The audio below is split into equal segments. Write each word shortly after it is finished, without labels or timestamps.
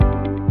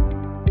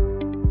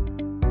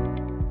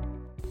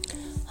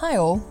Hi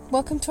all,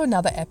 welcome to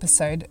another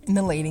episode in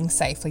the Leading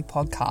Safely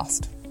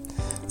podcast.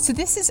 So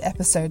this is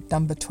episode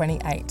number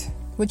 28,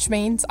 which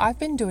means I've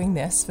been doing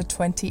this for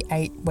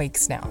 28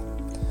 weeks now.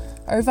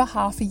 Over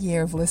half a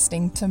year of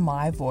listening to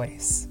my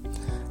voice.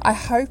 I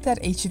hope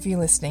that each of you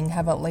listening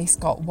have at least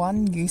got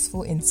one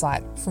useful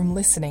insight from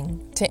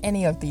listening to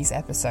any of these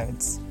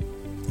episodes.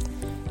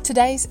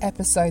 Today's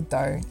episode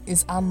though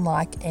is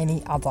unlike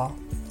any other.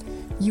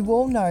 You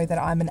all know that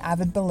I'm an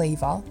avid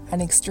believer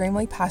and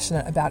extremely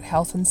passionate about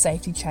health and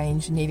safety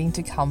change needing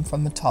to come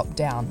from the top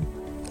down.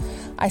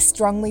 I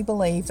strongly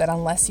believe that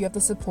unless you have the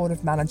support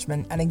of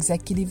management and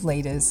executive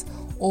leaders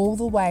all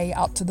the way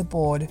up to the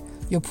board,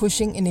 you're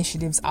pushing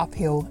initiatives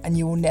uphill and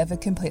you will never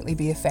completely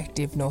be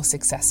effective nor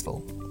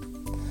successful.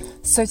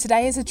 So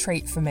today is a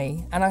treat for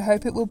me, and I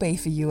hope it will be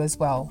for you as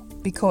well,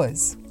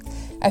 because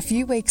a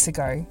few weeks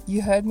ago,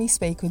 you heard me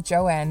speak with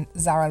Joanne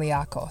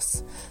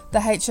Zaraliakos, the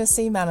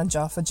HSC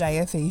manager for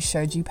JFE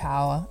Shoji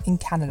Power in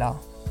Canada.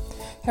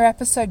 Her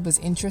episode was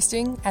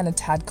interesting and a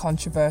tad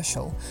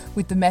controversial,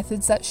 with the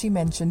methods that she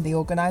mentioned the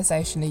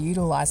organisation are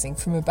utilising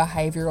from a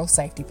behavioural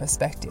safety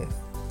perspective.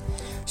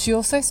 She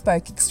also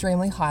spoke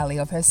extremely highly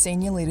of her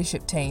senior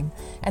leadership team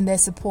and their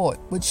support,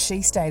 which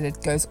she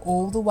stated goes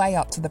all the way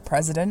up to the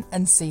president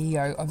and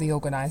CEO of the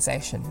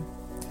organisation.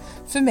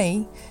 For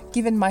me,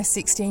 given my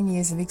 16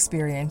 years of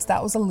experience,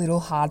 that was a little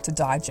hard to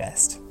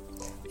digest.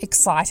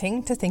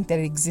 Exciting to think that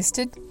it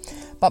existed,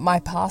 but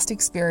my past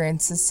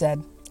experiences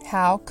said,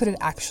 how could it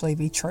actually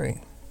be true?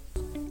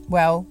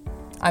 Well,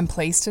 I'm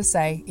pleased to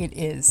say it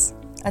is.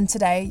 And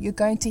today you're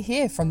going to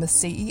hear from the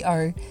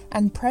CEO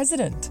and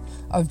president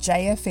of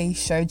JFE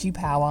Shoji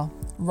Power,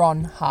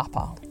 Ron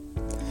Harper.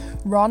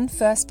 Ron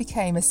first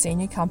became a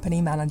senior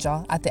company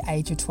manager at the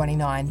age of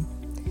 29.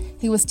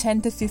 He was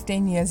 10 to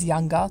 15 years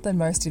younger than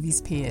most of his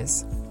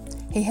peers.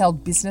 He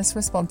held business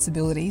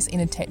responsibilities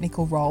in a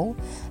technical role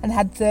and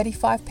had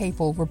 35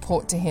 people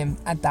report to him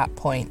at that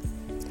point.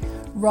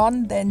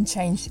 Ron then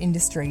changed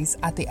industries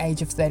at the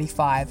age of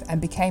 35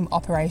 and became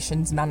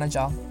operations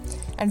manager,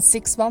 and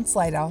 6 months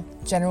later,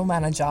 general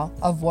manager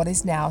of what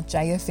is now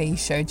JFE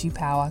Shoji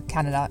Power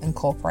Canada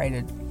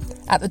Incorporated.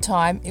 At the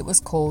time, it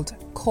was called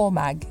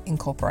Cormag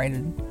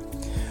Incorporated.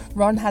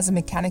 Ron has a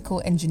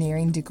mechanical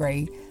engineering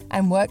degree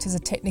and worked as a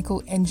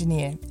technical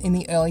engineer in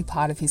the early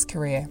part of his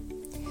career.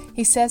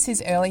 He says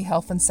his early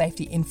health and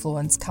safety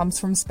influence comes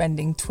from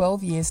spending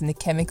 12 years in the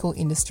chemical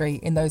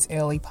industry in those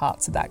early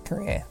parts of that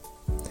career.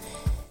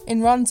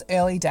 In Ron's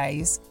early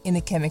days in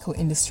the chemical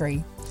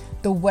industry,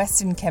 the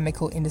Western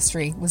chemical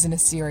industry was in a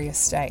serious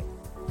state.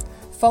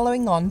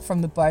 Following on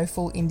from the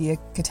Bhopal, India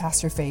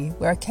catastrophe,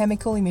 where a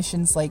chemical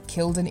emissions leak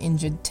killed and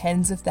injured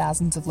tens of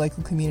thousands of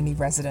local community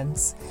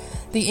residents,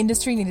 the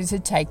industry needed to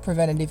take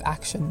preventative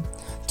action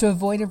to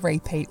avoid a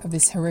repeat of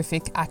this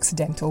horrific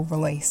accidental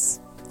release.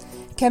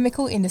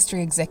 Chemical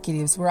industry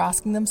executives were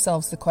asking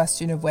themselves the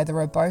question of whether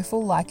a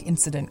Bhopal-like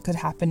incident could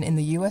happen in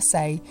the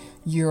USA,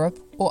 Europe,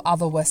 or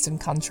other Western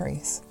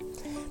countries.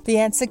 The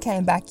answer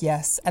came back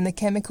yes, and the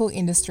chemical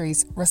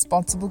industry's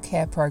Responsible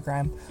Care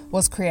Program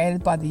was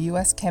created by the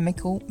US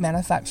Chemical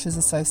Manufacturers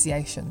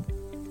Association.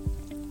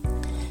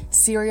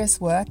 Serious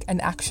work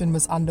and action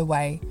was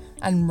underway,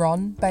 and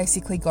Ron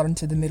basically got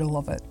into the middle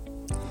of it.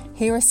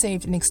 He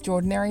received an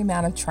extraordinary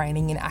amount of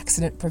training in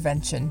accident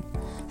prevention,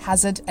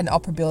 hazard and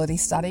operability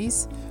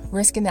studies,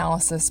 risk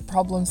analysis,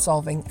 problem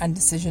solving and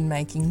decision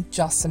making,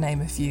 just to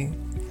name a few.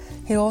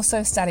 He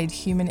also studied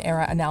human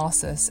error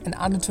analysis and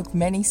undertook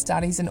many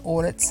studies and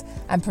audits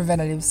and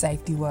preventative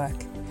safety work.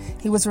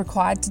 He was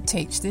required to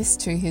teach this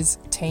to his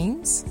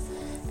teams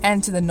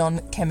and to the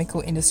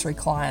non-chemical industry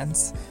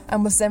clients,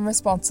 and was then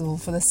responsible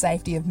for the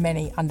safety of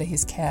many under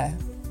his care.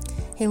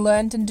 He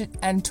learned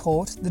and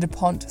taught the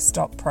DuPont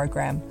STOP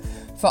program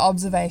for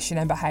observation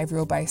and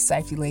behavioural-based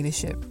safety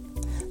leadership.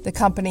 The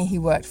company he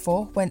worked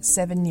for went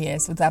 7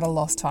 years without a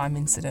lost time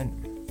incident.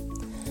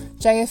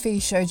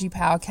 JFE Shoji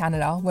Power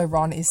Canada, where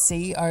Ron is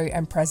CEO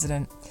and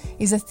president,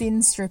 is a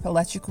thin strip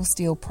electrical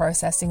steel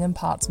processing and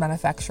parts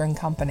manufacturing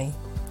company.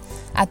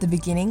 At the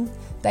beginning,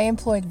 they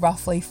employed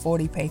roughly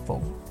 40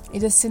 people.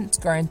 It has since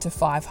grown to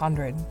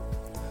 500.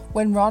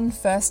 When Ron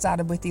first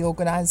started with the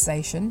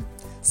organisation,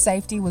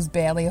 safety was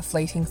barely a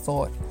fleeting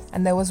thought,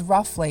 and there was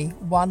roughly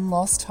one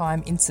lost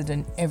time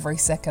incident every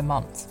second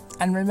month.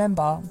 And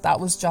remember, that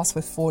was just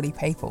with 40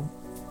 people.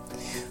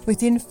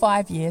 Within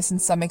 5 years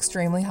and some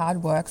extremely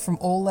hard work from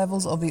all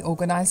levels of the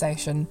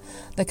organisation,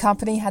 the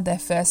company had their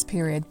first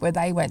period where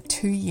they went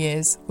 2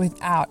 years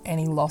without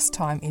any lost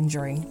time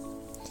injury.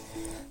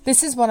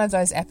 This is one of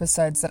those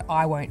episodes that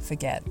I won't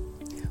forget.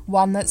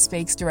 One that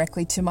speaks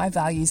directly to my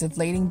values of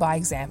leading by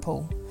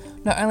example,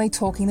 not only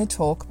talking the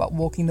talk but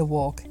walking the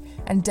walk,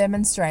 and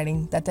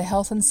demonstrating that the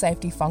health and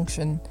safety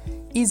function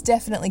is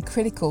definitely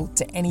critical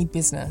to any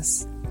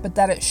business, but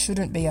that it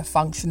shouldn't be a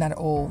function at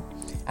all,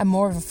 and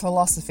more of a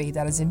philosophy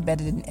that is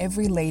embedded in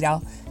every leader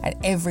at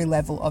every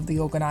level of the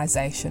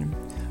organisation,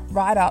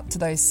 right up to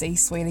those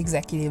C-suite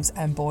executives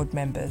and board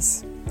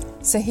members.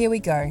 So here we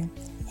go.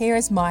 here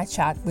is my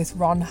chat with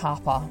Ron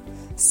Harper,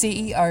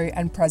 CEO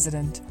and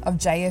President of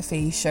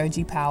JFE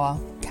Shoji Power,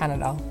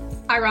 Canada.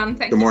 Hi Ron,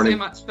 thank you so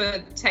much for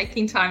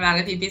taking time out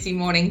of your busy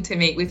morning to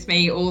meet with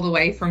me all the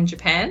way from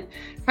Japan.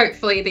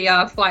 Hopefully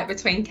the flight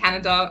between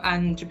Canada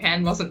and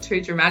Japan wasn't too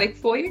dramatic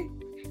for you.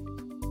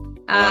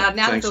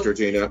 Thanks,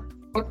 Georgina.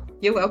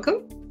 You're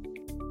welcome.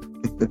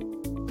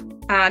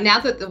 Now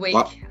that the week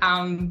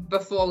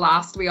before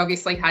last, we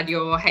obviously had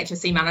your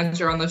HSE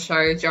manager on the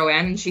show,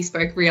 Joanne, and she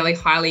spoke really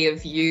highly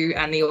of you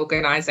and the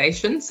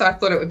organisation. So I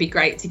thought it would be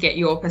great to get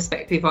your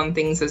perspective on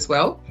things as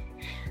well.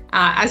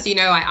 As you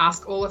know, I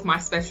ask all of my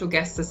special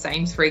guests the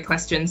same 3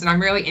 questions, and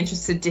I'm really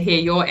interested to hear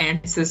your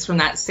answers from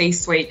that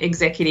C-suite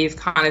executive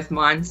kind of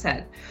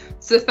mindset.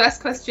 So the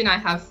first question I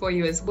have for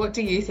you is, what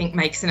do you think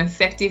makes an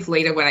effective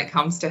leader when it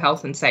comes to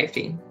health and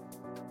safety?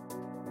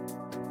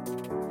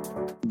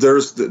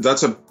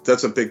 That's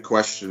a big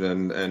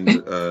question,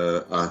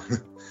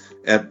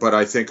 but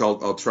I think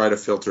I'll try to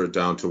filter it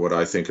down to what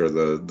I think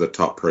are the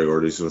top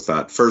priorities with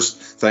that.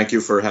 First, thank you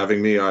for having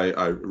me.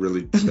 I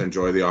really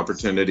enjoy the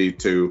opportunity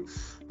to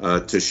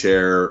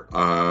share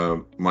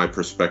my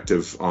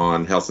perspective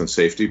on health and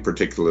safety,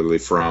 particularly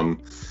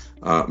from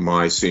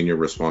my senior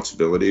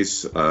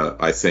responsibilities.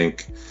 I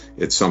think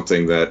it's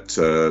something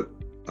that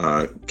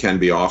can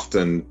be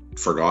often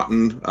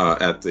forgotten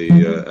at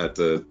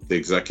the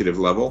executive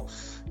level,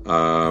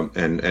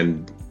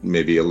 and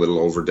maybe a little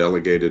over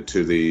delegated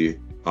to the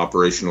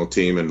operational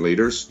team and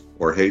leaders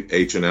or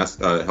H&S,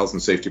 health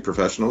and safety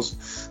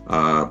professionals.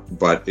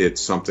 But it's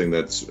something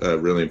that's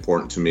really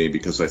important to me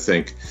because I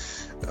think,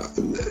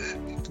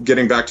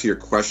 getting back to your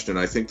question,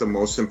 I think the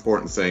most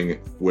important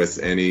thing with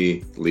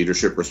any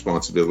leadership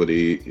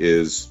responsibility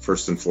is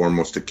first and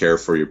foremost to care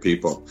for your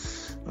people.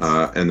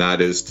 And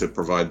that is to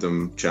provide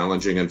them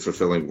challenging and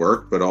fulfilling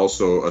work, but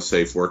also a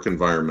safe work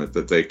environment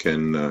that they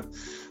can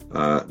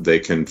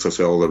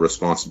fulfill the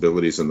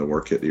responsibilities and the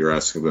work that you're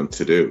asking them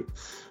to do.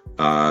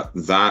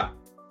 That,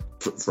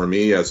 for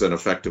me, as an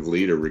effective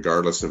leader,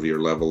 regardless of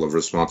your level of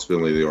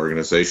responsibility of the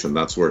organization,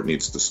 that's where it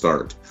needs to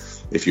start.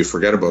 If you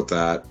forget about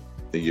that,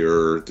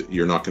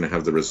 you're not going to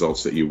have the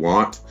results that you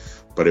want.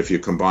 But if you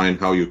combine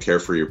how you care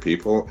for your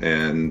people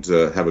and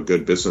have a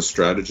good business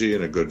strategy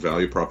and a good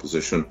value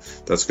proposition,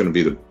 that's going to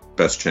be the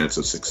best chance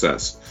of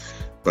success.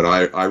 But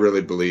I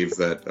really believe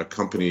that a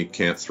company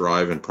can't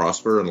thrive and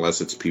prosper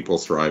unless its people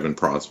thrive and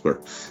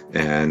prosper.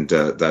 And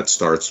that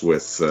starts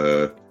with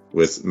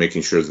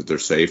making sure that they're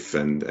safe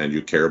and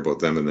you care about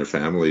them and their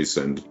families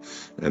and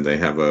they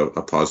have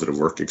a positive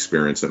work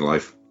experience in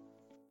life.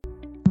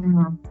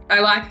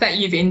 I like that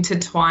you've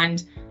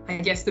intertwined, I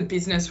guess, the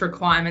business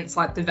requirements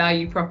like the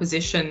value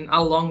proposition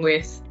along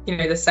with,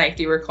 the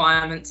safety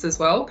requirements as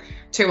well.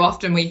 Too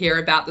often we hear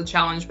about the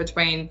challenge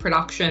between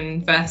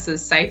production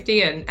versus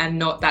safety and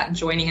not that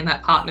joining and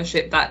that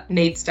partnership that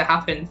needs to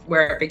happen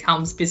where it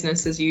becomes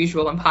business as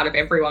usual and part of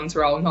everyone's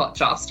role, not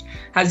just,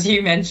 as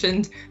you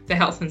mentioned, the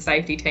health and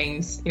safety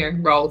team's,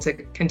 role to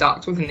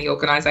conduct within the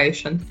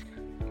organisation.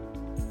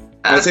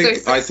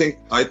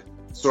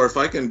 So if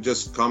I can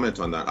just comment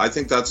on that, I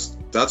think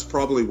that's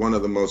probably one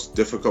of the most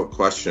difficult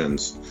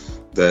questions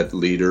that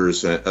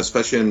leaders,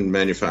 especially in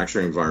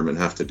manufacturing environment,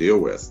 have to deal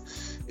with.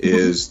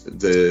 Is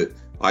a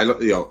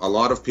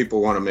lot of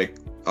people want to make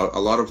a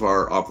lot of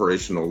our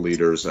operational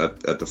leaders at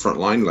the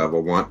frontline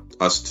level want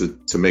us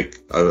to make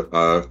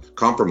a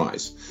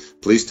compromise.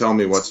 Please tell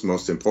me what's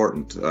most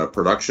important,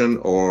 production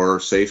or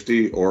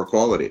safety or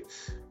quality,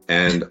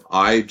 and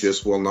I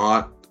just will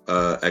not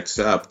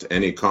accept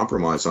any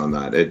compromise on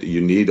that.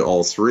 You need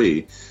all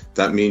 3.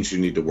 That means you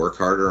need to work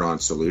harder on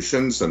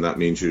solutions, and that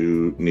means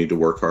you need to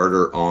work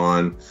harder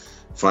on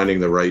finding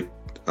the right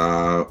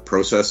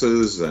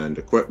processes and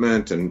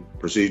equipment and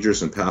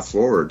procedures and path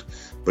forward.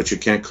 But you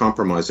can't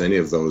compromise any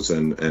of those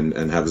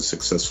and have a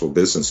successful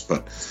business.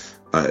 But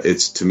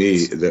it's, to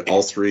me, that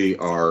all 3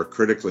 are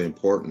critically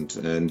important,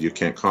 and you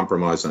can't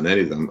compromise on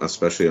any of them,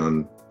 especially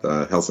on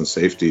health and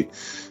safety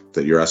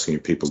that you're asking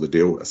your people to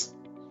deal with.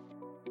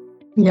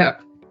 Yeah,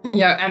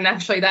 and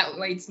actually that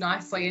leads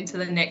nicely into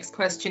the next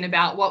question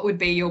about what would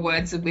be your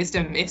words of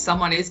wisdom if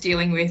someone is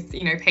dealing with,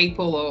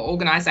 people or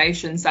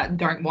organisations that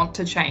don't want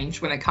to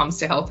change when it comes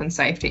to health and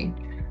safety.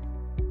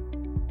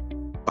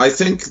 I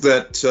think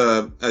that,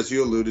 as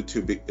you alluded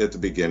to at the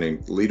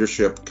beginning,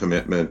 leadership,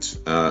 commitment,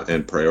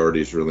 and priority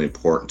is really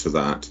important to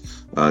that,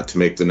 to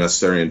make the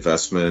necessary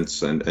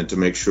investments and to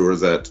make sure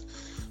that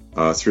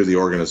through the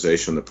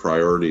organization, the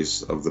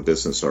priorities of the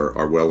business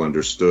are well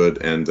understood,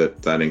 and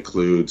that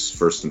includes,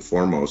 first and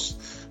foremost,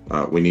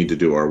 we need to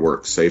do our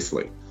work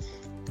safely.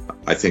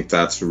 I think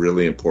that's a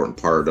really important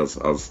part of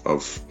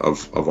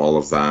all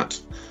of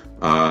that.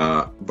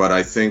 But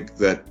I think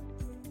that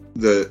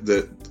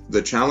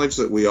the challenge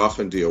that we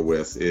often deal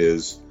with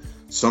is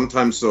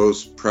sometimes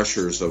those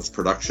pressures of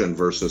production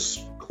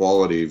versus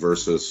quality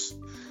versus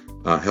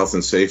health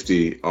and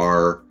safety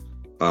are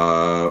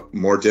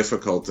more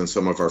difficult than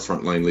some of our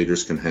frontline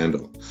leaders can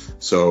handle.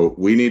 So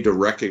we need to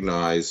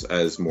recognize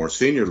as more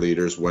senior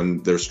leaders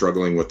when they're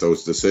struggling with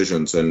those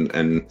decisions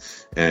and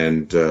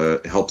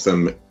help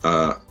them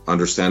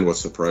understand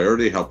what's the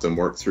priority, help them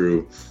work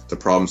through the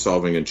problem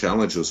solving and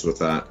challenges with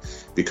that.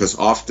 Because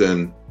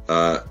often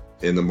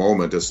in the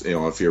moment,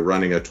 if you're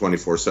running a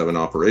 24/7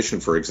 operation,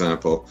 for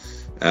example,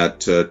 at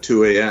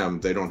 2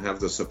 a.m., they don't have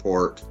the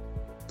support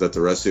that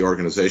the rest of the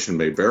organization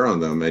may bear on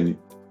them, and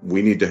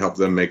we need to help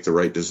them make the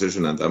right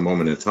decision at that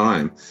moment in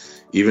time,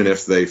 even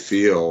if they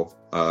feel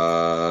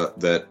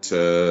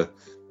that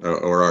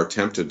or are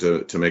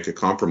tempted to make a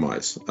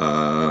compromise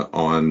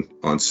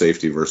on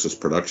safety versus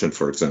production,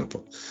 for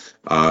example.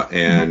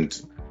 And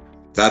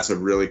that's a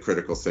really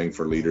critical thing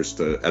for leaders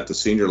at the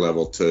senior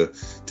level to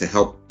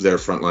help their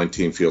frontline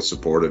team feel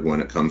supported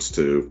when it comes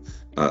to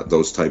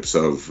those types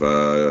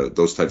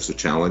of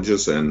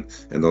challenges and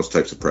those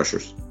types of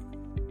pressures.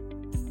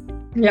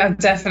 Yeah,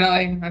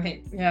 definitely. I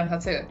think,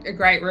 that's a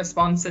great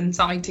response and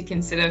something to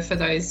consider for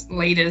those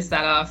leaders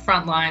that are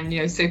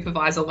frontline,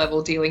 supervisor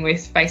level, dealing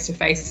with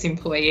face-to-face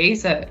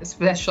employees,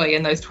 especially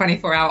in those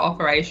 24-hour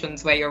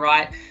operations where you're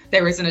right,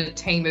 there isn't a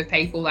team of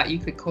people that you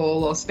could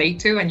call or speak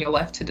to, and you're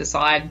left to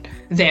decide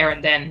there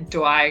and then,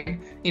 do I,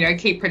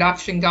 keep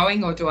production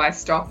going, or do I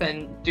stop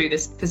and do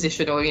this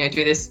position or,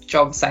 do this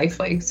job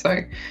safely?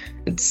 So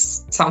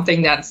it's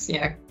something that's,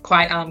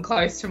 quite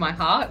close to my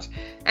heart.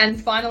 And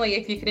finally,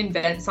 if you could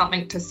invent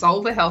something to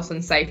solve a health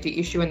and safety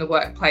issue in the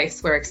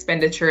workplace where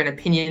expenditure and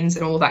opinions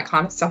and all that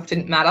kind of stuff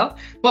didn't matter,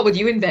 what would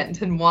you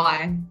invent and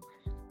why?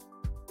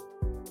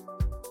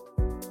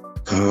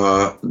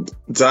 I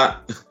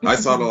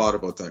thought a lot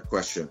about that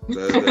question.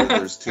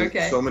 There's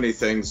so many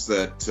things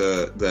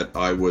that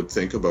I would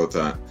think about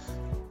that.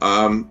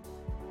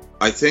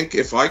 I think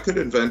if I could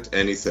invent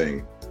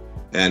anything,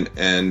 and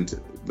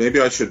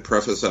maybe I should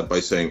preface that by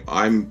saying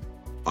I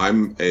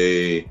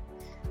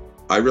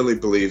really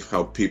believe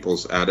how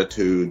people's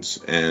attitudes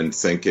and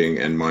thinking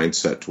and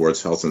mindset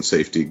towards health and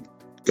safety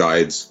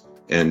guides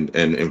and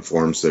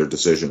informs their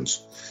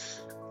decisions.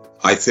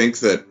 I think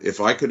that if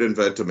I could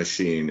invent a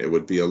machine, it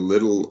would be a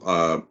little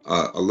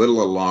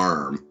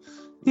alarm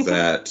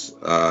that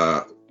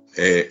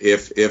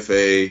if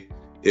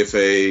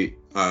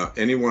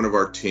any one of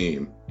our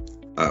team,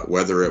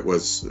 whether it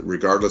was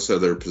regardless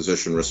of their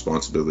position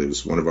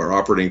responsibilities, one of our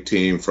operating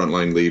team,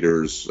 frontline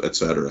leaders,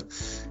 etc.,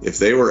 if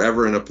they were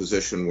ever in a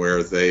position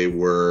where they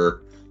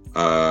were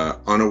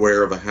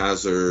unaware of a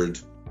hazard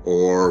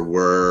or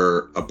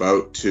were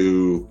about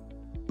to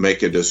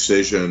make a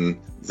decision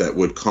that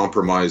would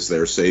compromise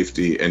their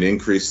safety and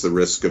increase the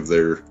risk of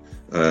their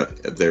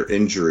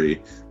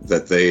injury,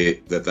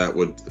 that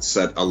would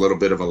set a little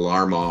bit of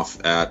alarm off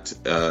at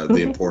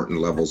the important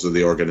levels of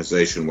the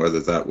organization,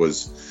 whether that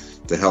was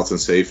the health and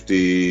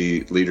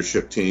safety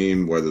leadership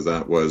team, whether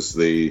that was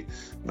the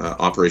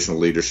operational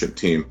leadership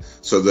team,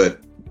 so that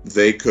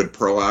they could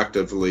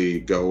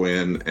proactively go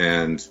in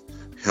and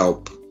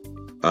help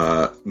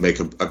make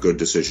a good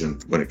decision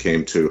when it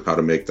came to how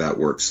to make that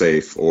work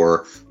safe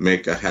or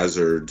make a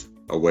hazard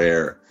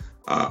aware.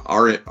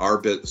 Our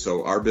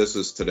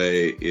business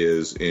today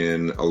is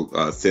in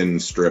a thin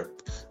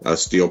strip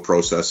steel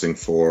processing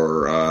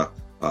for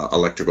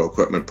electrical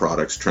equipment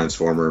products,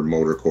 transformer,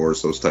 motor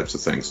cores, those types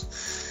of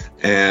things.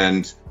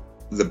 And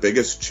the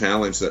biggest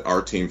challenge that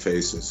our team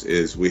faces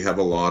is we have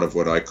a lot of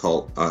what I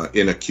call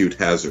inacute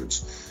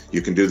hazards.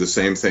 You can do the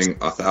same thing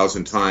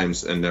 1,000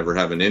 times and never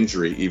have an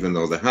injury, even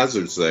though the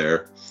hazard's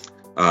there.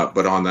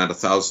 But on that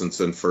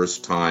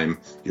 1,001st time,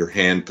 your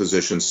hand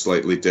position's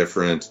slightly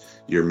different.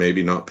 You're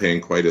maybe not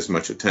paying quite as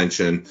much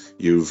attention.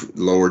 You've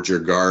lowered your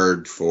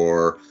guard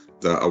for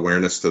the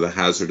awareness to the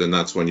hazard, and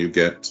that's when you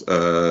get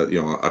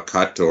a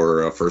cut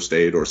or a first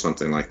aid or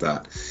something like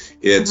that.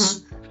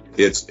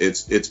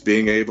 It's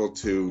being able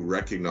to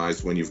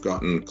recognize when you've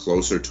gotten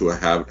closer to a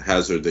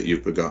hazard that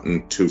you've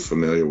gotten too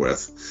familiar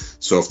with.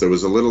 So if there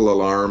was a little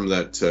alarm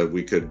that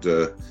we could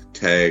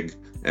tag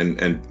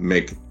and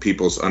make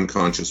people's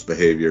unconscious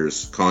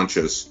behaviors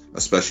conscious,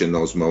 especially in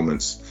those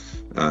moments,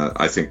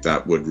 I think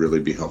that would really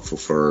be helpful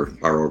for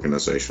our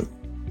organization.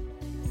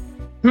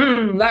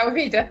 That would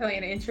be definitely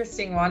an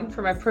interesting one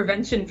from a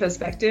prevention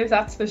perspective,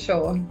 that's for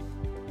sure.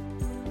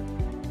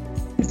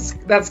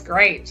 That's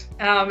great.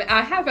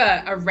 I have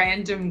a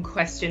random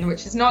question,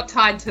 which is not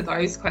tied to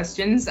those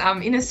questions.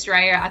 In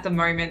Australia at the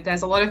moment,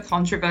 there's a lot of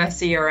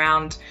controversy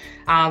around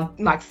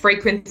like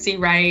frequency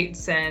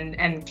rates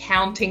and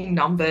counting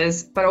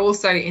numbers, but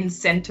also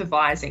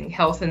incentivizing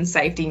health and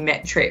safety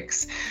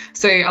metrics.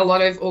 So a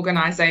lot of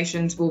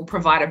organizations will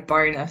provide a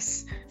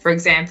bonus, for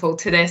example,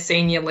 to their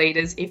senior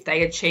leaders if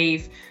they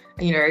achieve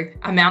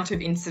amount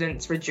of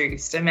incidents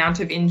reduced, amount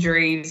of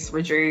injuries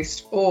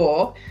reduced,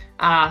 or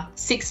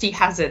 60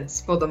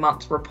 hazards for the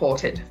month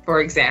reported,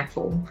 for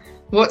example.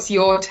 What's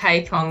your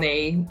take on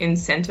the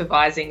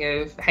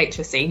incentivizing of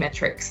HSE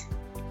metrics?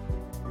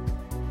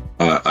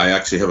 I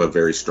actually have a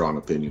very strong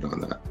opinion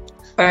on that.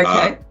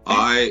 Okay.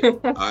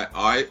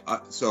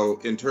 So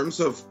in terms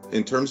of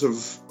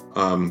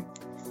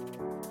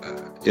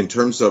in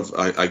terms of,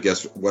 I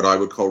guess, what I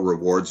would call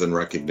rewards and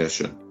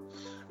recognition,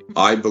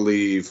 I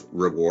believe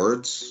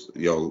rewards,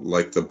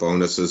 like the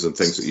bonuses and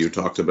things that you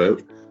talked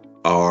about,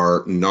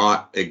 are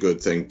not a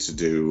good thing to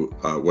do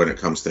when it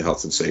comes to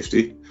health and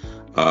safety.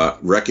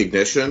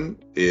 Recognition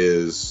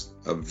is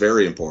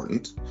very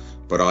important,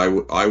 but I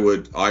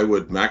would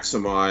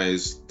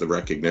maximize the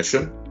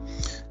recognition,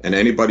 and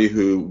anybody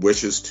who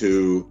wishes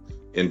to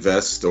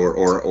invest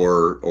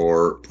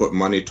or put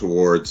money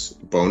towards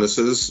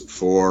bonuses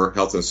for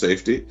health and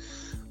safety,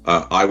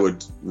 I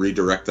would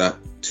redirect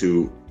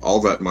all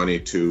that money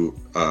to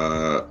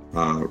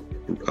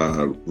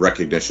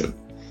recognition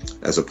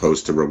as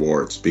opposed to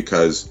rewards,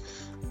 because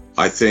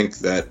I think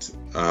that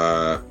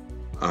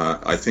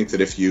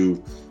if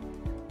you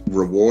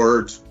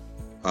reward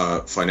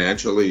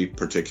financially,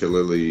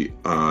 particularly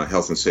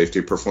health and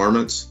safety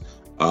performance,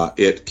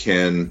 it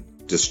can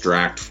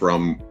distract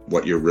from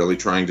what you're really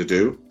trying to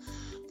do.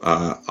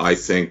 I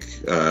think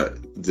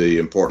the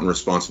important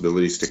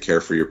responsibility is to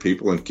care for your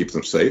people and keep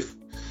them safe.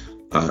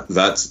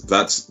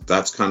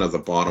 That's kind of the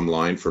bottom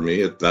line for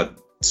me. That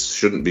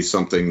shouldn't be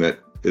something that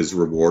is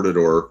rewarded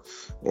or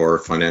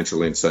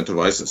financially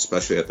incentivized,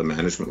 especially at the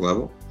management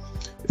level.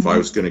 If I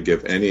was going to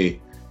give any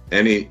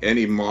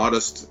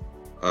modest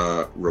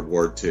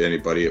reward to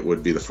anybody, it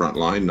would be the front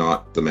line,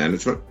 not the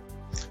management,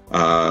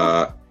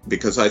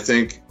 because I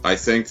think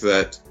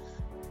that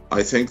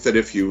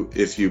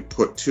if you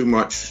put too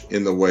much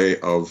in the way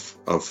of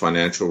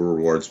financial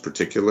rewards,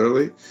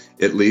 particularly,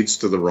 it leads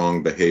to the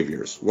wrong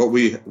behaviors.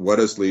 What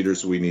as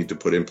leaders we need to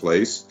put in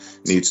place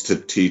needs to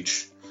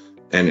teach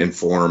and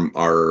inform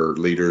our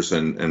leaders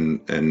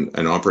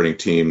and operating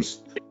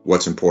teams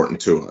what's important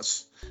to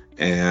us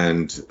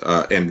and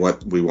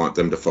what we want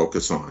them to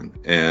focus on.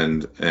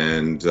 And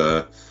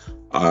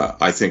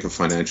I think a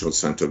financial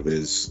incentive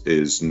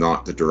is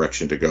not the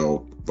direction to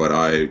go, but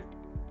I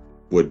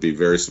would be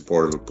very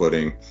supportive of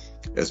putting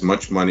as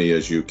much money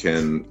as you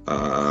can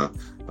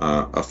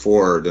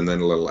afford, and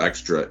then a little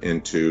extra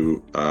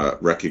into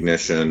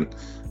recognition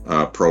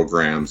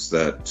programs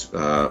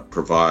that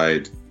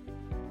provide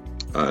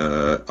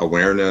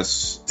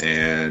awareness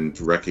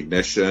and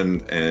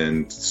recognition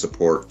and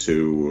support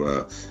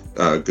to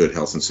good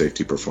health and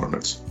safety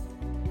performance.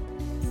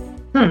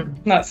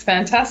 That's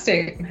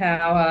fantastic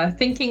how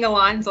thinking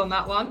aligns on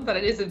that one, but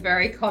it is a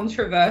very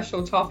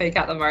controversial topic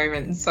at the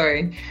moment.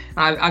 So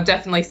I've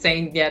definitely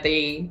seen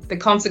the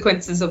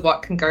consequences of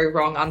what can go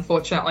wrong,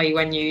 unfortunately,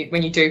 when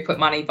you do put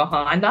money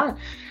behind that,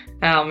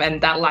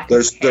 and that lack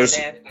of care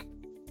there.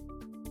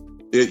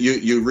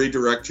 You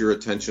redirect your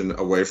attention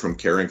away from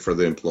caring for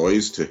the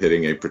employees to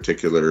hitting a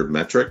particular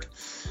metric,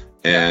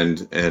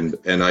 and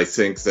I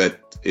think that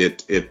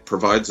it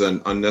provides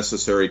an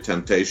unnecessary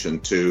temptation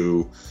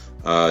to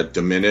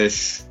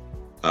diminish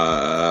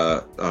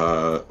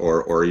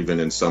or even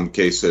in some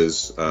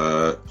cases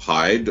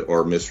hide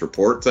or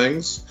misreport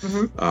things.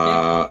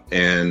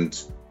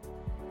 And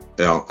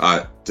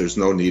there's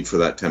no need for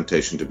that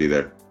temptation to be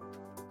there.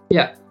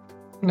 Yeah,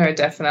 no,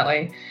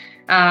 definitely.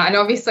 And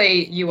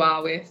obviously you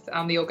are with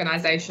the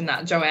organisation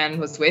that Joanne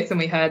was with, and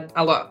we heard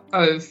a lot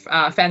of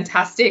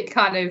fantastic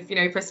kind of,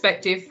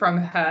 perspective from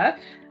her.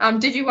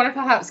 Did you want to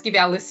perhaps give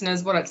our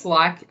listeners what it's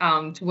like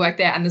to work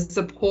there and the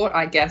support,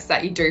 I guess,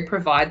 that you do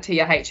provide to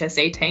your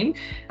HSE team?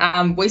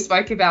 We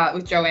spoke about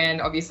with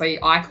Joanne, obviously,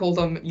 I call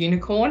them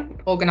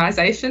unicorn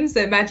organisations.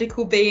 They're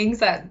magical beings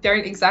that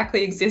don't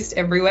exactly exist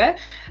everywhere.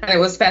 And it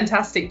was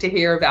fantastic to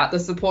hear about the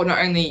support not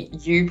only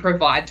you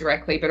provide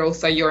directly, but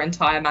also your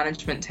entire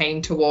management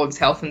team towards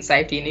health and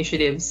safety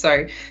initiatives.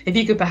 So if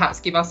you could perhaps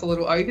give us a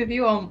little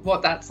overview on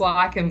what that's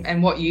like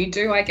and what you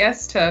do, I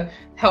guess, to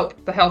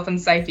help the health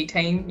and safety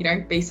team,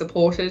 be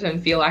supported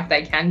and feel like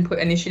they can put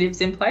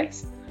initiatives in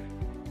place.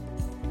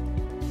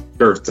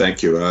 Sure,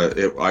 thank you.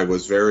 I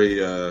was very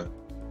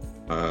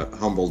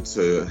humbled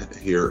to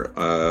hear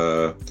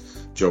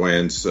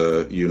Joanne's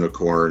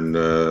unicorn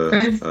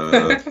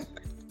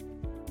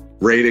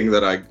rating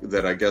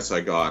that I guess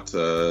I got.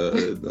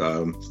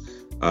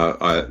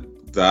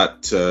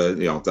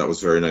 That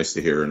was very nice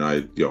to hear, and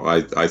I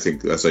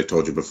think, as I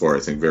told you before,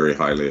 I think very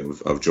highly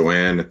of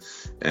Joanne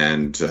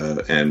and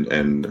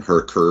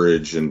her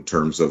courage in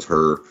terms of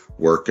her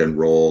work and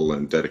role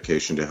and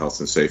dedication to health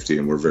and safety,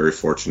 and we're very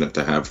fortunate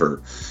to have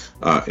her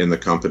in the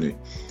company.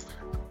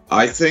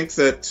 I think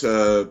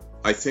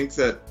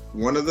that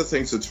one of the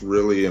things that's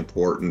really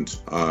important,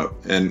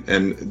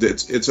 and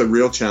it's a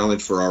real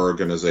challenge for our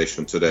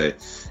organization today,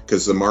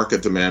 because the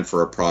market demand for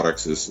our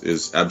products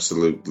is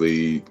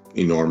absolutely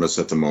enormous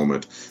at the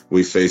moment.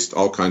 We faced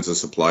all kinds of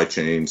supply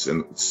chain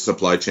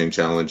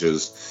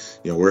challenges.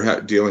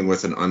 We're dealing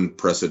with an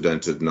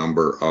unprecedented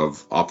number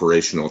of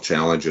operational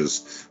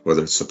challenges,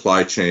 whether it's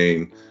supply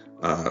chain,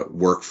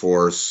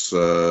 workforce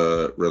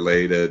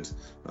related,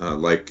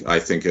 like I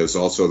think is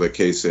also the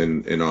case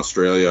in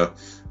Australia.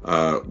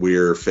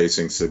 We're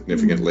facing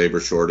significant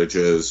labor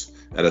shortages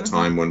at a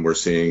time when we're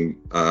seeing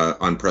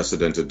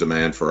unprecedented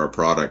demand for our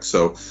products.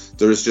 So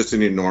there's just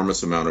an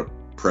enormous amount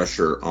of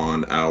pressure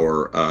on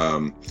our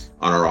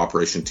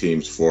operation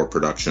teams for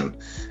production,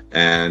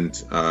 and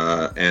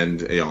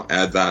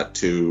add that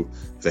to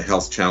the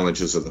health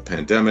challenges of the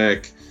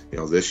pandemic.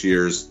 This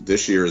year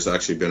has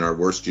actually been our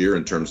worst year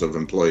in terms of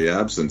employee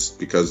absence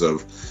because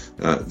of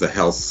the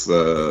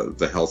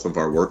health of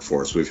our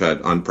workforce. We've had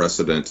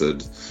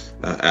unprecedented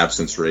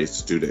absence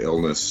rates due to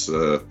illness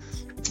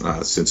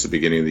since the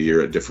beginning of the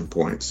year at different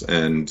points,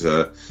 and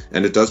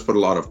it does put a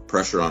lot of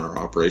pressure on our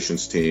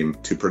operations team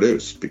to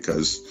produce,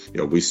 because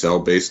we sell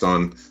based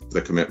on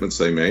the commitments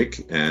they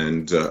make,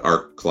 and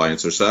our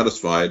clients are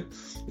satisfied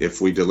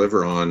if we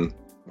deliver on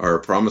our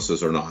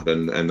promises or not,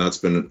 and that's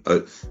been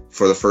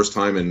for the first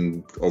time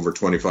in over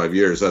 25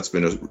 years, that's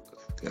been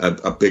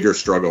a bigger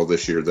struggle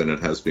this year than it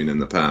has been in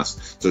the past.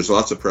 So there's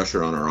lots of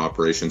pressure on our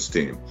operations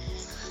team.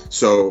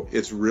 So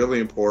it's really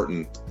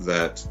important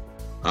that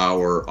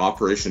our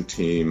operation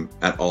team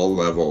at all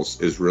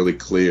levels is really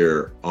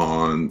clear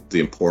on the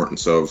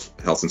importance of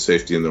health and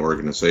safety in the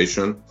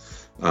organization,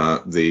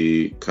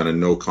 the kind of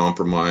no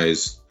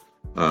compromise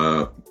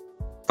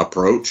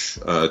approach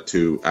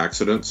to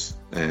accidents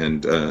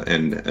and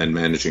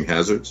managing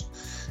hazards,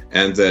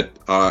 and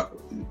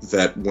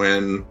that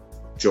when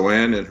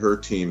Joanne and her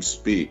team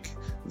speak,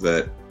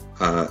 that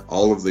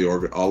all of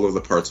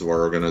the parts of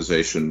our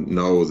organization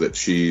know that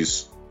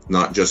she's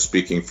not just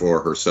speaking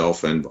for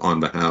herself and on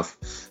behalf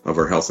of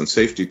our health and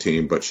safety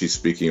team, but she's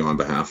speaking on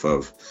behalf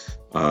of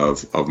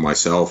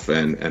myself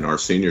and our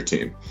senior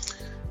team.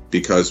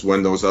 Because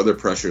when those other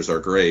pressures are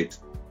great,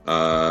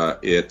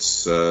 it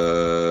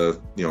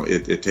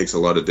takes a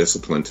lot of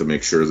discipline to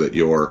make sure that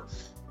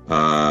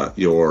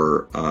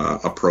you're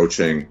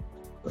approaching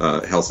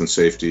health and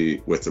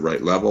safety with the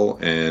right level.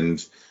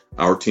 And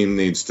our team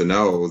needs to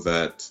know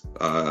that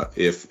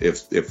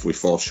if we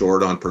fall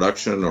short on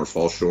production or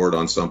fall short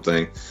on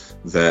something,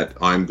 that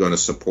I'm going to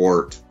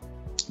support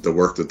the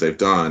work that they've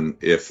done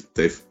if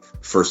they've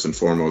first and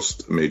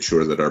foremost made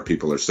sure that our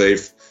people are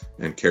safe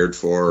and cared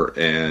for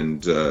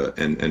and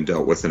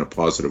dealt with in a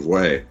positive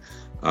way.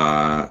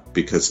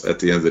 Because at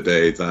the end of the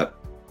day, that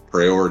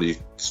priority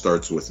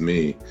starts with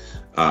me,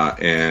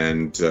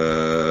 and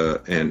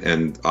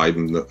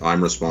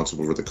I'm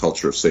responsible for the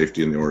culture of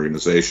safety in the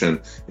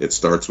organization. It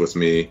starts with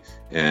me,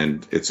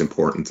 and it's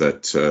important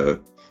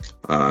that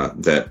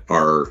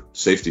our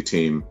safety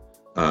team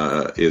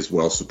is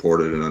well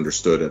supported and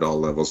understood at all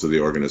levels of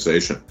the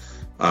organization.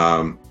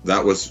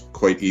 That was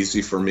quite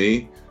easy for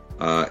me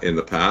in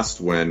the past.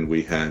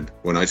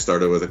 When I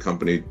started with a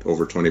company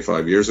over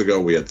 25 years ago,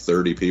 we had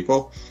 30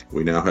 people.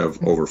 We now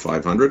have over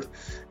 500.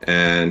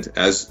 And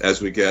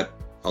as we get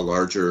a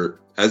larger,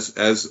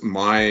 as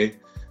my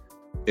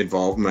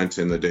involvement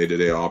in the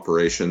day-to-day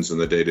operations and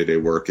the day-to-day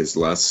work is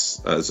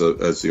less as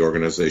the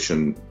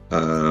organization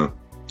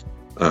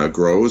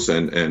grows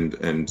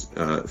and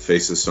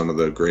faces some of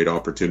the great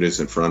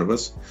opportunities in front of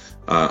us,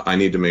 I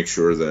need to make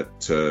sure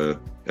that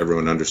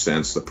everyone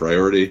understands the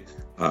priority,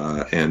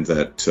 and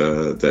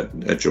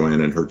that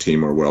Joanne and her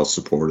team are well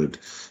supported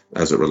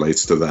as it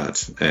relates to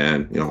that.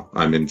 And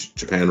I'm in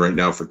Japan right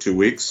now for 2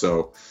 weeks,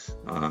 so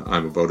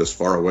I'm about as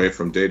far away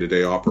from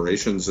day-to-day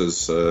operations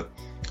as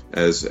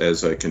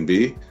I can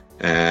be,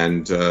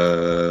 and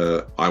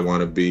I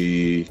want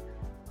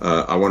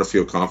to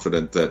feel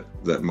confident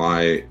that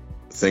my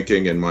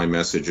thinking and my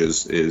message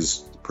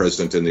is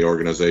present in the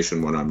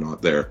organization when I'm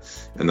not there,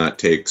 and that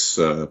takes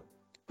the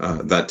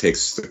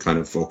kind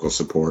of vocal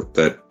support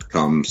that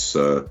comes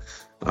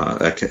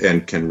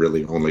and can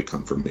really only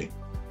come from me.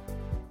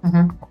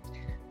 Mm-hmm.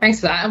 Thanks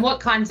for that. And what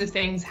kinds of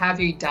things have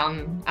you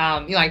done,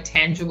 like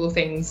tangible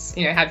things,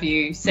 have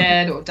you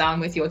said or done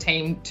with your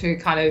team to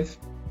kind of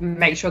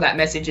make sure that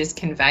message is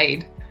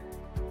conveyed?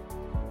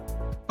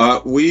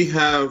 We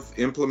have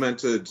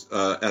implemented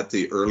at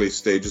the early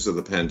stages of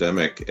the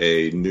pandemic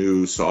a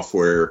new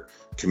software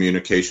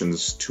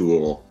communications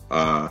tool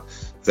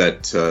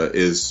that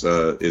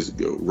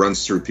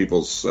runs through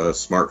people's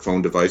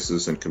smartphone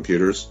devices and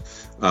computers.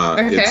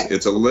 Okay.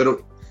 It's a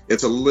little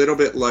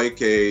bit like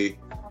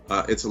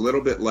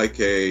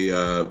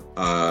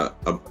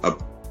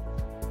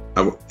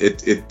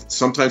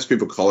sometimes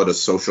people call it a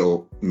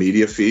social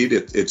media feed.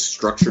 It's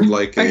structured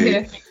like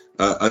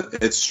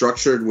it's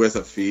structured with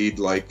a feed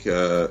like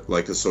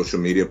a social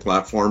media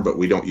platform, but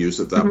we don't use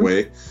it that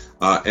way.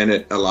 And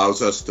it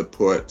allows us to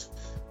put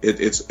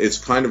it's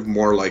kind of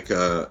more like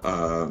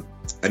an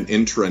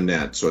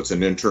intranet. So it's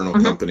an internal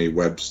company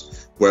web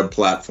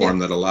platform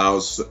that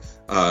allows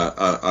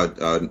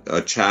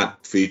a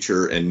chat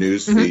feature and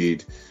news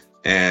feed.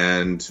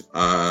 And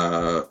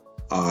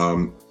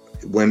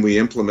when we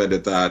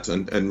implemented that,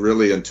 and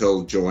really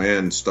until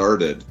Joanne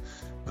started,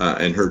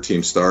 and her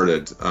team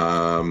started,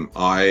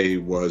 I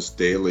was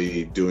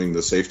daily doing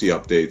the safety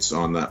updates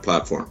on that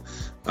platform.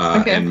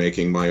 And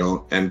making my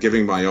own and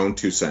giving my own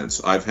 2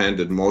 cents. I've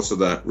handed most of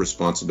that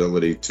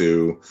responsibility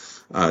to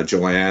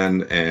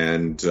Joanne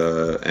and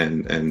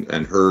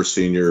her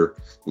senior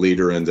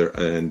leader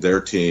and their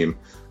team.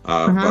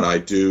 But I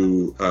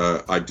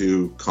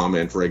do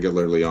comment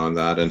regularly on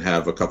that, and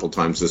have a couple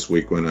times this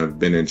week when I've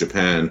been in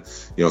Japan,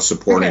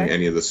 supporting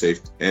any of the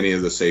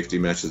safety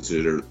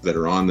messages that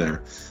are on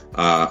there.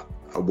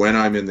 When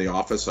I'm in the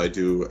office, I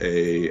do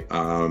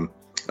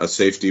a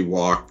safety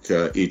walk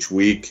each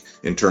week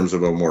in terms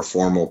of a more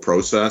formal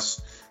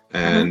process,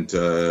 and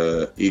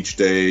each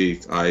day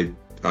I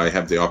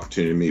have the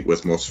opportunity to meet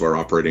with most of our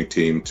operating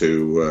team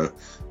to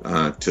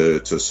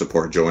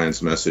support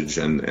Joanne's message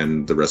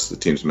and the rest of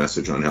the team's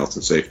message on health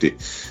and safety.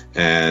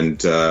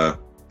 And I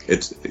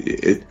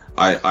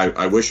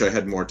wish I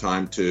had more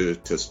time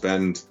to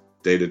spend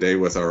day to day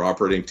with our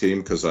operating team,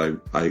 because I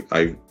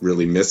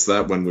really miss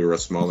that when we were a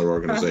smaller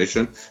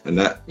organization, and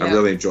that I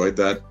really enjoyed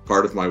that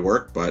part of my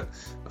work, but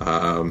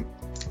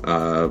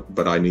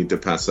I need to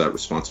pass that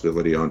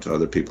responsibility on to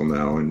other people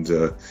now.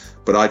 And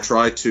but I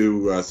try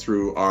to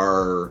through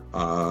our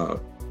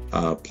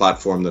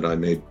platform that I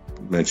made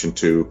mention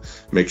to,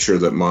 make sure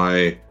that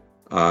my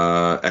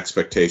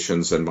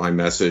expectations and my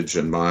message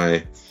and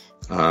my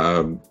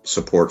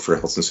support for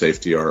health and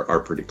safety are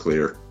pretty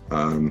clear.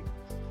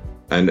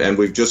 And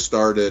we've just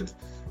started.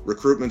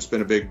 Recruitment's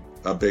been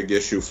a big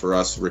issue for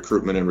us.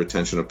 Recruitment and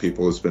retention of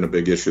people has been a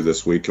big issue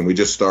this week, and we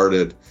just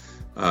started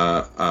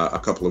a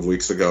couple of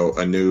weeks ago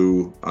a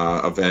new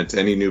event.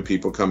 Any new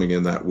people coming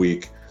in that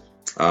week,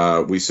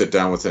 we sit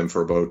down with them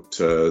for about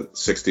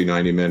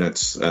 60-90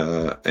 minutes,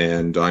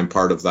 and I'm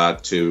part of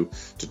that to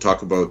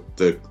talk about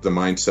the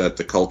mindset,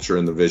 the culture,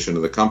 and the vision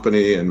of the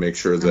company, and make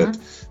sure that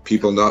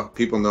people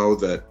know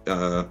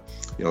that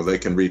they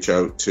can reach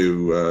out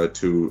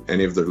to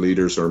any of their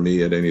leaders or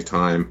me at any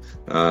time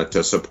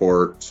to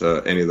support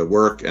any of the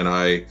work. And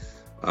I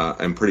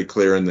am pretty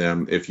clear in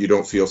them: if you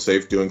don't feel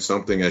safe doing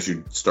something as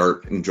you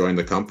start enjoying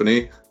the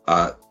company,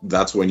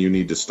 that's when you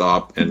need to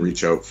stop and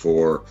reach out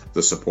for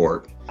the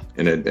support,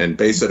 and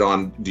base it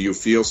on, do you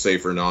feel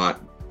safe or not?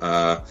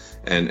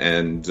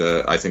 And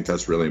I think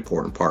that's a really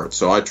important part.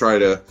 So I try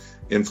to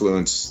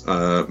influence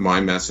my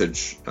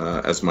message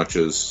as much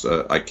as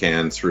I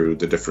can through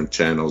the different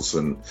channels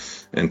and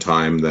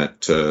time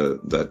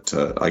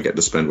that I get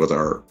to spend with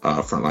our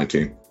frontline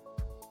team.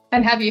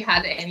 And have you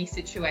had any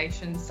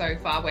situations so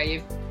far where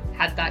you've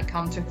had that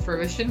come to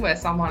fruition, where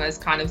someone has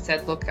kind of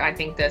said, look, I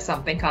think there's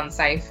something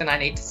unsafe and I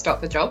need to stop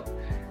the job?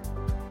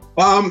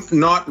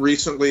 Not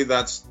recently.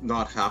 That's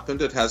not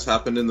happened. It has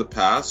happened in the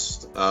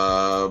past,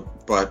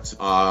 but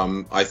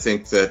I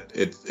think that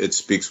it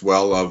speaks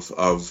well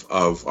of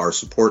our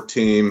support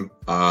team,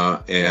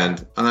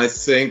 and I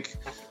think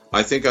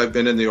I've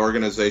been in the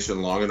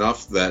organization long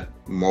enough that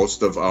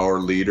most of our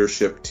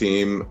leadership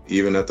team,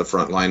 even at the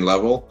frontline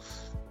level,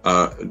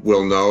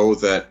 will know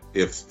that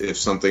if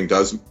something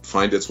does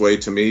find its way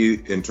to me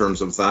in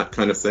terms of that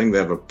kind of thing, they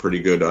have a pretty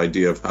good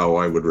idea of how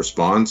I would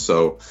respond.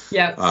 So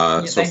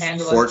so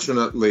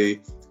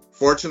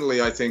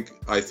fortunately, I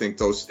think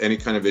those any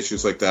kind of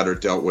issues like that are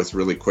dealt with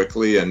really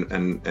quickly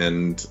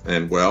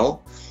and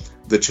well.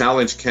 The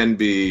challenge can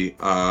be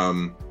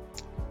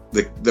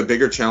the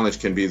bigger challenge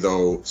can be,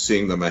 though,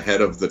 seeing them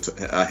ahead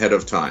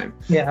of time,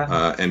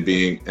 and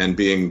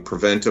being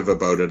preventive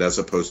about it as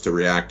opposed to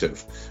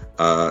reactive.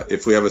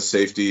 If we have a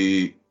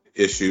safety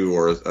issue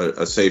or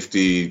a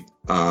safety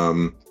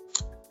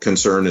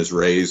concern is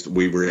raised,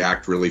 we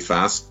react really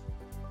fast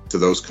to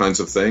those kinds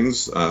of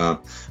things.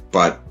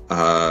 But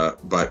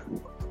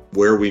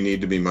where we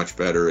need to be much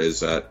better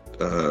is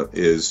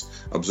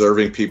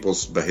observing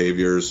people's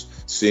behaviors,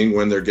 seeing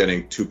when they're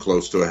getting too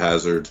close to a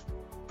hazard,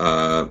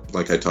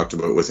 like I talked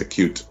about with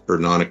acute or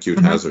non-acute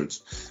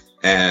hazards,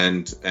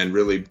 and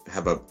really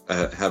have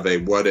a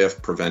what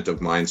if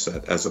preventive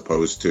mindset as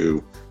opposed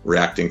to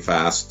reacting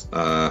fast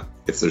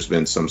if there's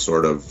been some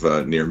sort of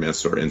near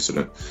miss or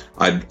incident.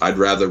 I'd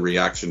rather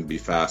reaction be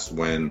fast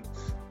when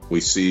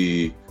we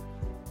see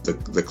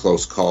the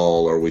close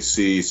call or we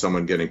see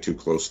someone getting too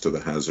close to the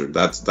hazard.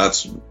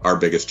 That's our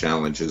biggest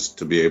challenge, is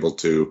to be able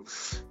to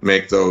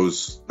make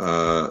those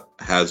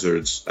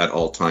hazards at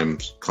all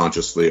times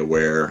consciously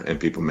aware and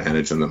people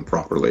managing them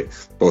properly,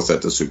 both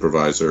at the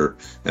supervisor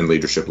and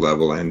leadership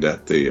level and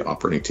at the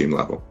operating team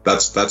level.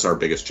 That's our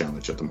biggest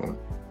challenge at the moment.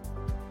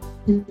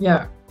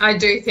 Yeah, I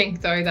do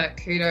think, though, that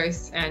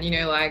kudos and,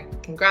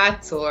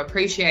 congrats or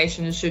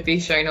appreciation should be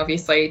shown,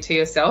 obviously, to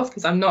yourself,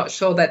 because I'm not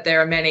sure that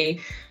there are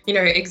many,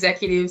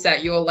 executives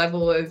at your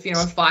level of, a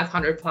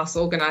 500 plus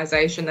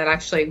organization that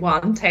actually,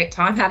 take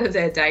time out of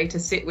their day to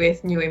sit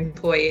with new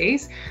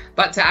employees,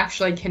 but to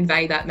actually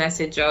convey that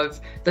message of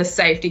the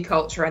safety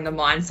culture and the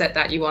mindset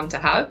that you want to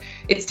have.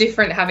 It's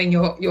different having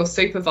your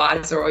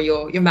supervisor or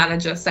your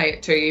manager say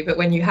it to you, but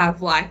when you have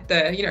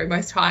the,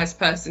 most highest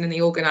person in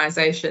the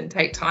organization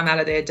take time out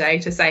of their day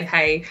to say,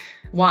 hey,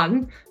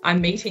 one,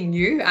 I'm meeting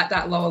you at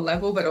that lower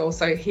level, but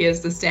also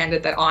here's the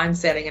standard that I'm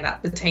setting and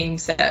that the team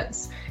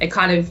sets. It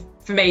kind of,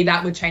 for me,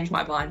 that would change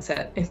my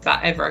mindset if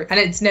that ever, and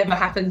it's never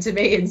happened to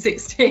me in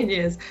 16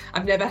 years.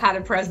 I've never had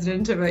a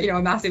president of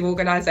a massive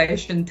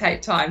organization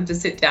take time to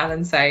sit down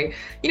and say,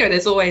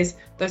 there's always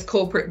those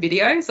corporate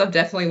videos. I've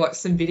definitely watched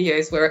some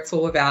videos where it's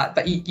all about,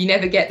 but you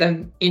never get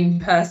them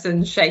in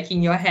person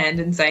shaking your hand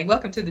and saying,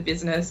 welcome to the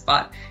business,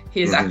 but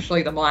here's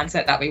actually the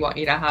mindset that we want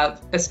you to have,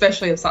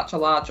 especially of such a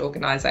large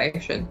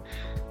organization.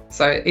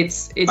 So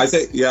it's I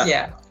think,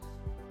 yeah.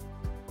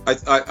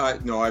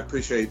 I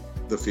appreciate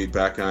the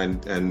feedback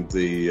and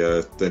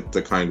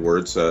the kind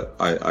words.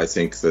 I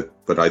think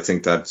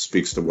that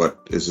speaks to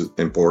what is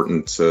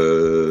important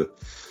to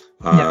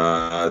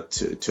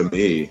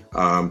me.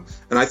 And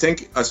I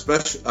think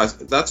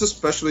that's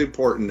especially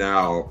important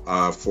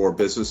now for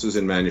businesses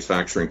in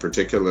manufacturing,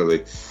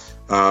 particularly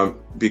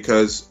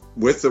because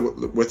with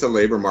the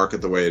labor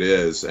market the way it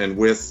is, and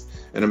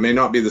it may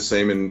not be the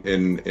same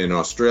in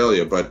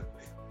Australia, but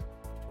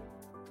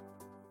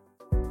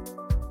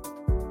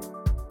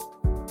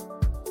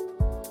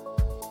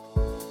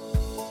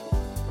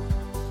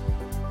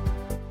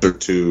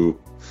to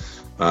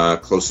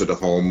closer to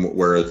home,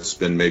 where it's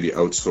been maybe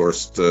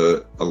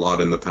outsourced a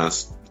lot in the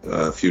past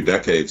few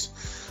decades,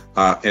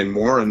 and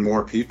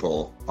more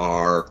people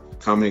are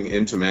coming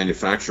into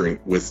manufacturing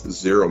with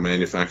zero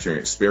manufacturing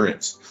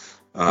experience.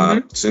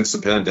 Since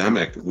the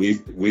pandemic,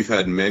 we've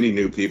had many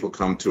new people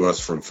come to us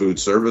from food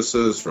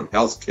services, from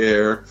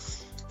healthcare,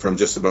 from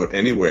just about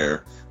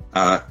anywhere,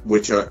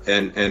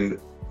 and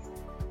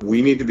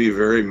we need to be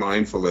very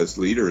mindful as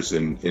leaders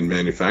in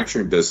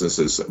manufacturing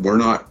businesses.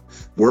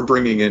 We're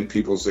bringing in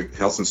people's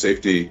health and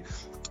safety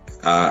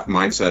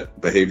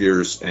mindset,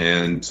 behaviors,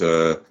 and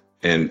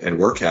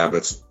work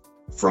habits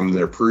from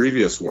their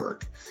previous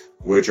work,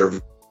 which are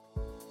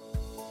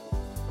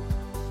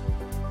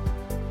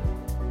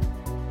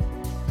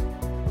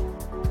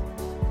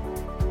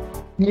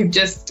you've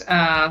just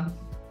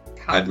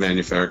had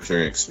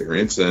manufacturing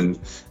experience and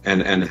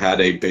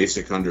had a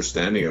basic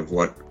understanding of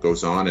what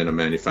goes on in a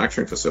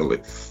manufacturing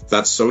facility.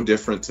 That's so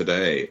different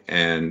today,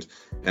 and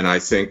I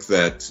think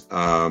that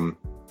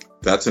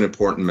that's an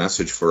important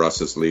message for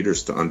us as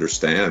leaders to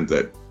understand,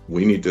 that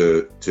we need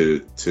to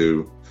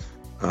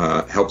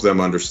help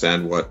them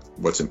understand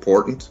what's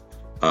important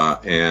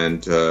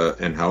and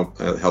how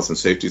health and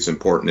safety is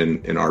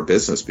important in our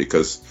business,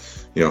 because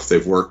if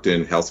they've worked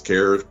in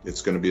healthcare,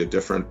 it's going to be a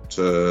different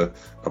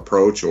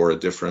approach or a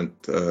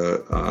different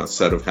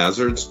set of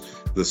hazards.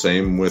 The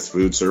same with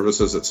food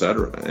services,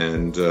 etc.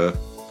 And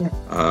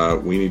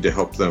we need to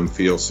help them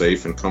feel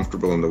safe and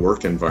comfortable in the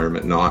work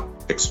environment, not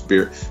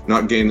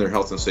gain their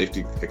health and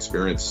safety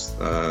experience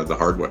the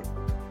hard way.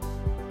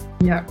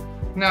 Yeah,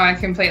 no, I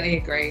completely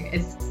agree.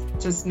 It's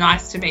just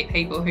nice to meet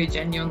people who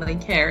genuinely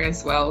care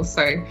as well.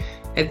 So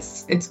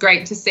it's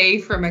great to see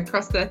from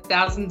across the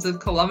thousands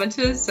of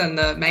kilometres and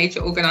the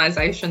major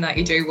organisation that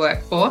you do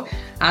work for.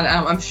 And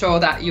I'm sure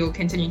that you'll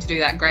continue to do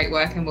that great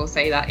work, and we'll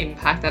see that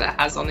impact that it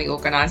has on the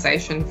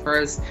organisation for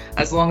as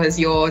long as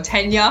your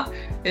tenure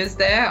is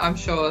there. I'm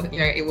sure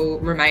it will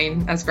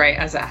remain as great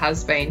as it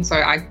has been. So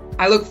I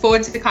look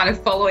forward to kind of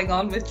following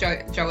on with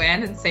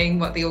Joanne and seeing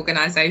what the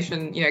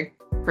organisation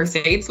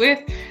proceeds with,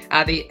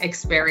 the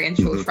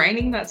experiential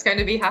training that's going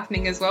to be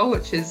happening as well,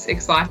 which is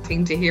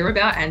exciting to hear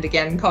about, and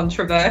again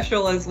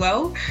controversial as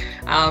well,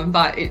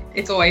 but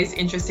it's always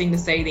interesting to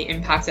see the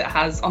impact it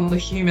has on the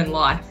human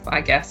life,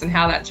 I guess, and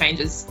how that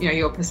changes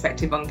your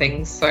perspective on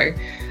things. So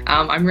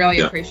I'm really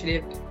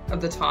appreciative of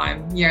the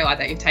time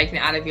that you've taken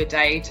out of your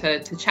day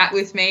to chat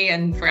with me,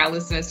 and for our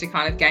listeners to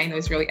kind of gain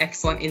those really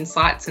excellent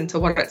insights into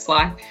what it's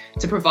like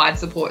to provide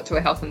support to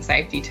a health and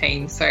safety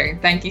team. So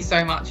thank you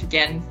so much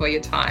again for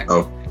your time.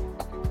 Oh,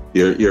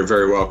 you're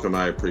very welcome.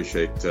 I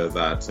appreciate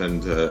that,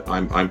 and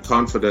I'm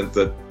confident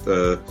that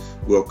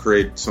we'll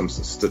create some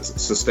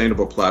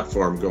sustainable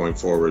platform going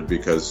forward,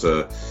 because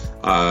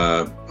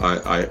I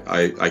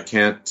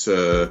can't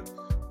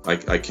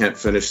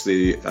finish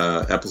the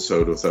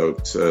episode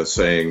without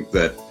saying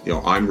that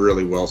I'm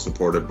really well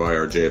supported by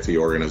our JFE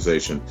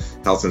organization.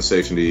 Health and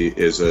safety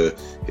is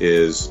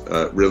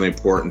really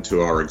important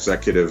to our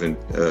executive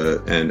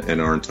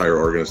and our entire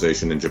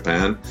organization in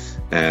Japan,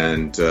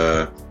 and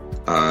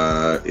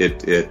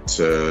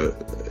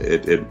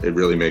it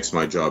really makes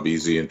my job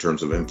easy in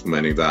terms of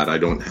implementing that. I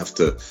don't have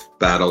to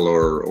battle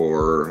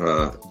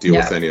or deal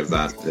with any of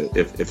that.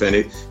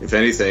 If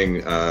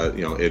anything,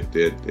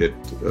 it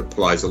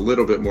applies a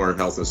little bit more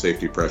health and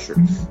safety pressure.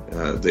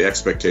 The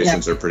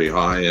expectations are pretty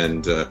high,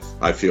 and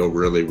I feel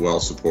really well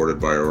supported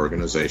by our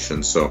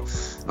organization. So,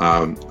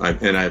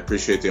 I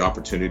appreciate the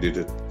opportunity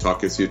to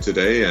talk with you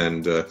today,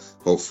 and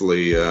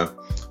hopefully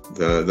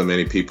the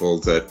many people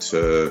that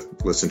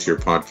listen to your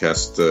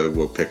podcast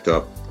will pick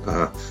up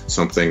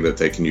something that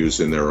they can use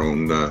in their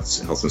own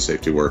health and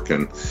safety work.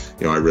 And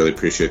I really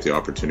appreciate the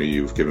opportunity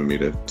you've given me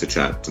to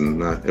chat,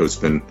 and it's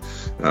been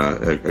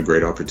a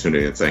great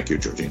opportunity, and thank you,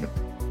 Georgina.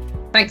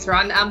 Thanks,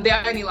 Ron.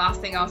 The only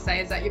last thing I'll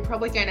say is that you're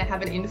probably going to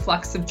have an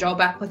influx of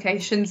job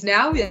applications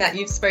now that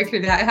you've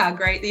spoken about how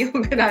great the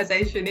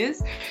organisation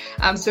is.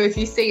 So if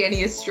you see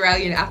any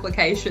Australian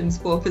applications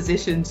for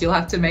positions, you'll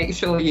have to make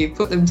sure you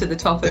put them to the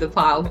top of the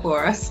pile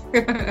for us.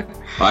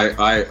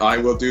 I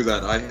will do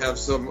that. I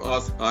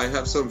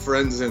have some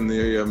friends in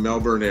the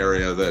Melbourne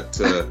area that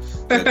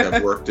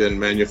have worked in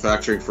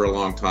manufacturing for a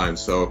long time.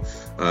 So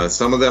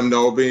some of them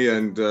know me,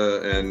 and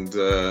I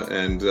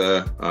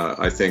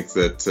think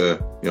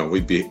that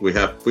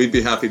we'd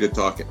be happy to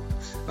talk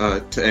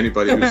to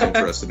anybody who's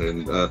interested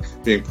in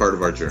being part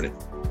of our journey,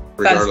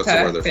 regardless of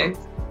where they're from.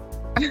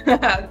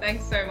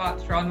 Thanks so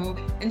much, Ron. We'll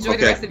enjoy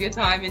the rest of your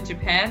time in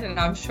Japan, and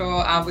I'm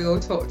sure we will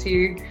talk to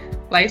you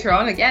later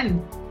on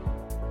again.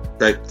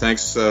 Great.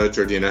 Thanks,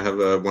 Georgina. Have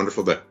a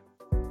wonderful day.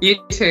 You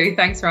too.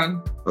 Thanks,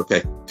 Ron.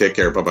 Okay. Take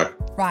care. Bye-bye.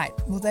 Right.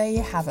 Well, there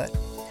you have it.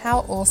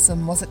 How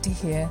awesome was it to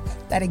hear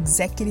that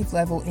executive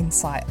level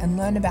insight and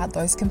learn about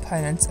those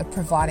components of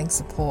providing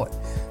support,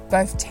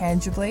 both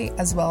tangibly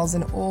as well as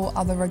in all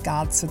other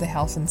regards to the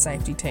health and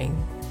safety team.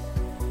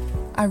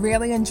 I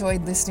really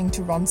enjoyed listening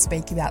to Ron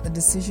speak about the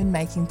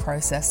decision-making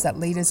process that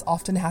leaders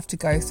often have to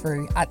go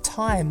through at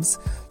times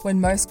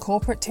when most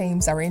corporate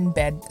teams are in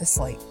bed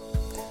asleep,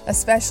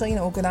 especially in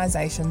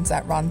organisations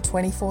that run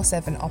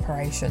 24/7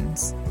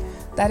 operations.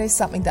 That is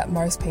something that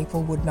most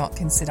people would not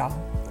consider.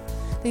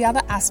 The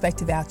other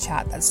aspect of our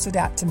chat that stood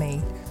out to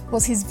me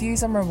was his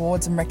views on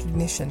rewards and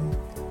recognition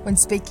when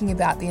speaking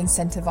about the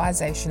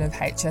incentivisation of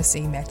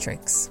HSE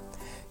metrics.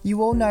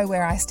 You all know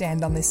where I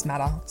stand on this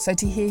matter, so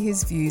to hear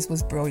his views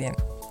was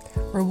brilliant.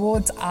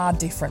 Rewards are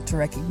different to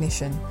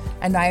recognition,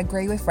 and I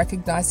agree with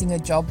recognising a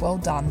job well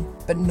done,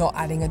 but not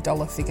adding a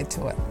dollar figure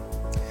to it.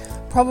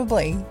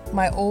 Probably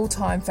my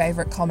all-time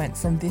favourite comment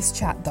from this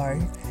chat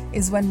though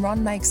is when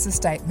Ron makes the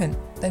statement,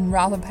 then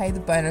rather pay the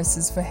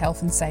bonuses for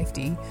health and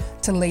safety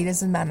to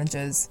leaders and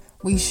managers,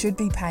 we should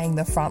be paying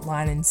the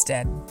frontline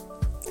instead.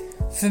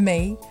 For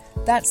me,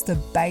 that's the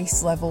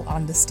base level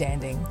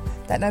understanding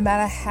that no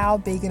matter how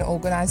big an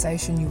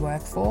organisation you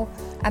work for,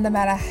 and no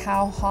matter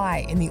how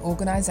high in the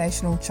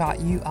organisational chart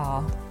you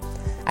are,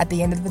 at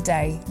the end of the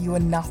day, you are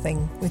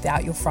nothing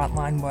without your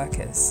frontline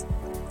workers.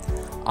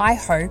 I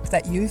hope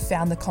that you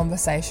found the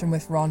conversation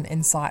with Ron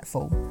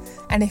insightful,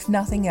 and if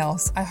nothing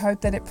else, I hope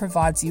that it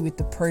provides you with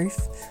the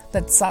proof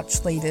that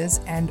such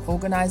leaders and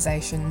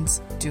organisations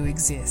do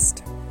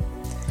exist.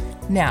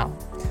 Now,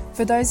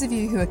 for those of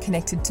you who are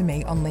connected to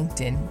me on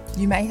LinkedIn,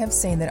 you may have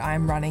seen that I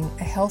am running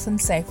a health and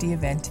safety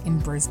event in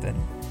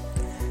Brisbane.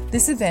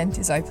 This event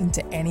is open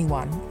to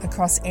anyone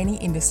across any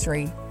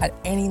industry at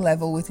any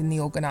level within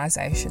the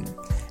organisation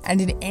and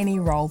in any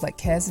role that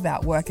cares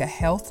about worker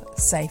health,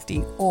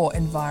 safety or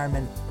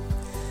environment.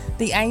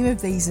 The aim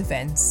of these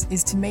events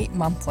is to meet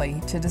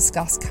monthly to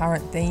discuss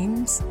current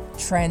themes,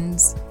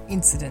 trends,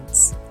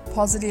 incidents,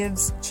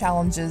 positives,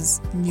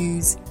 challenges,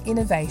 news,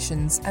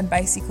 innovations and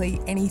basically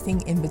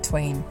anything in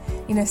between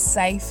in a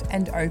safe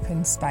and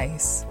open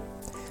space.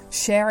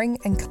 Sharing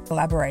and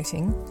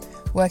collaborating,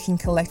 working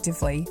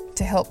collectively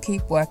to help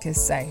keep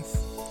workers safe.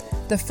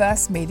 The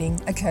first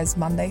meeting occurs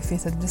Monday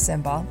 5th of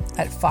December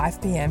at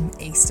 5 p.m.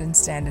 Eastern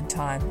Standard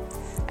Time.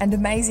 And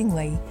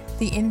amazingly,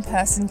 the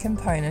in-person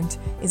component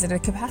is at a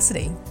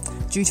capacity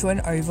due to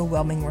an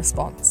overwhelming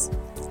response.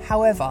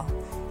 However,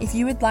 if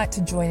you would like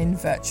to join in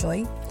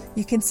virtually,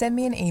 you can send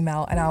me an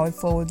email and I would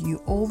forward you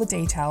all the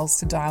details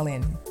to dial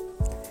in.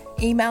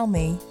 Email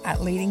me at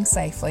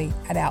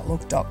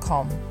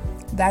leadingsafely@outlook.com.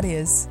 That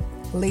is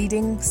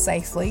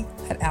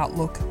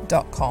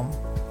leadingsafely@outlook.com.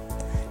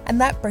 And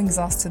that brings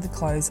us to the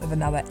close of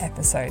another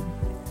episode.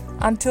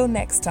 Until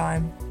next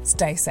time,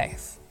 stay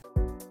safe.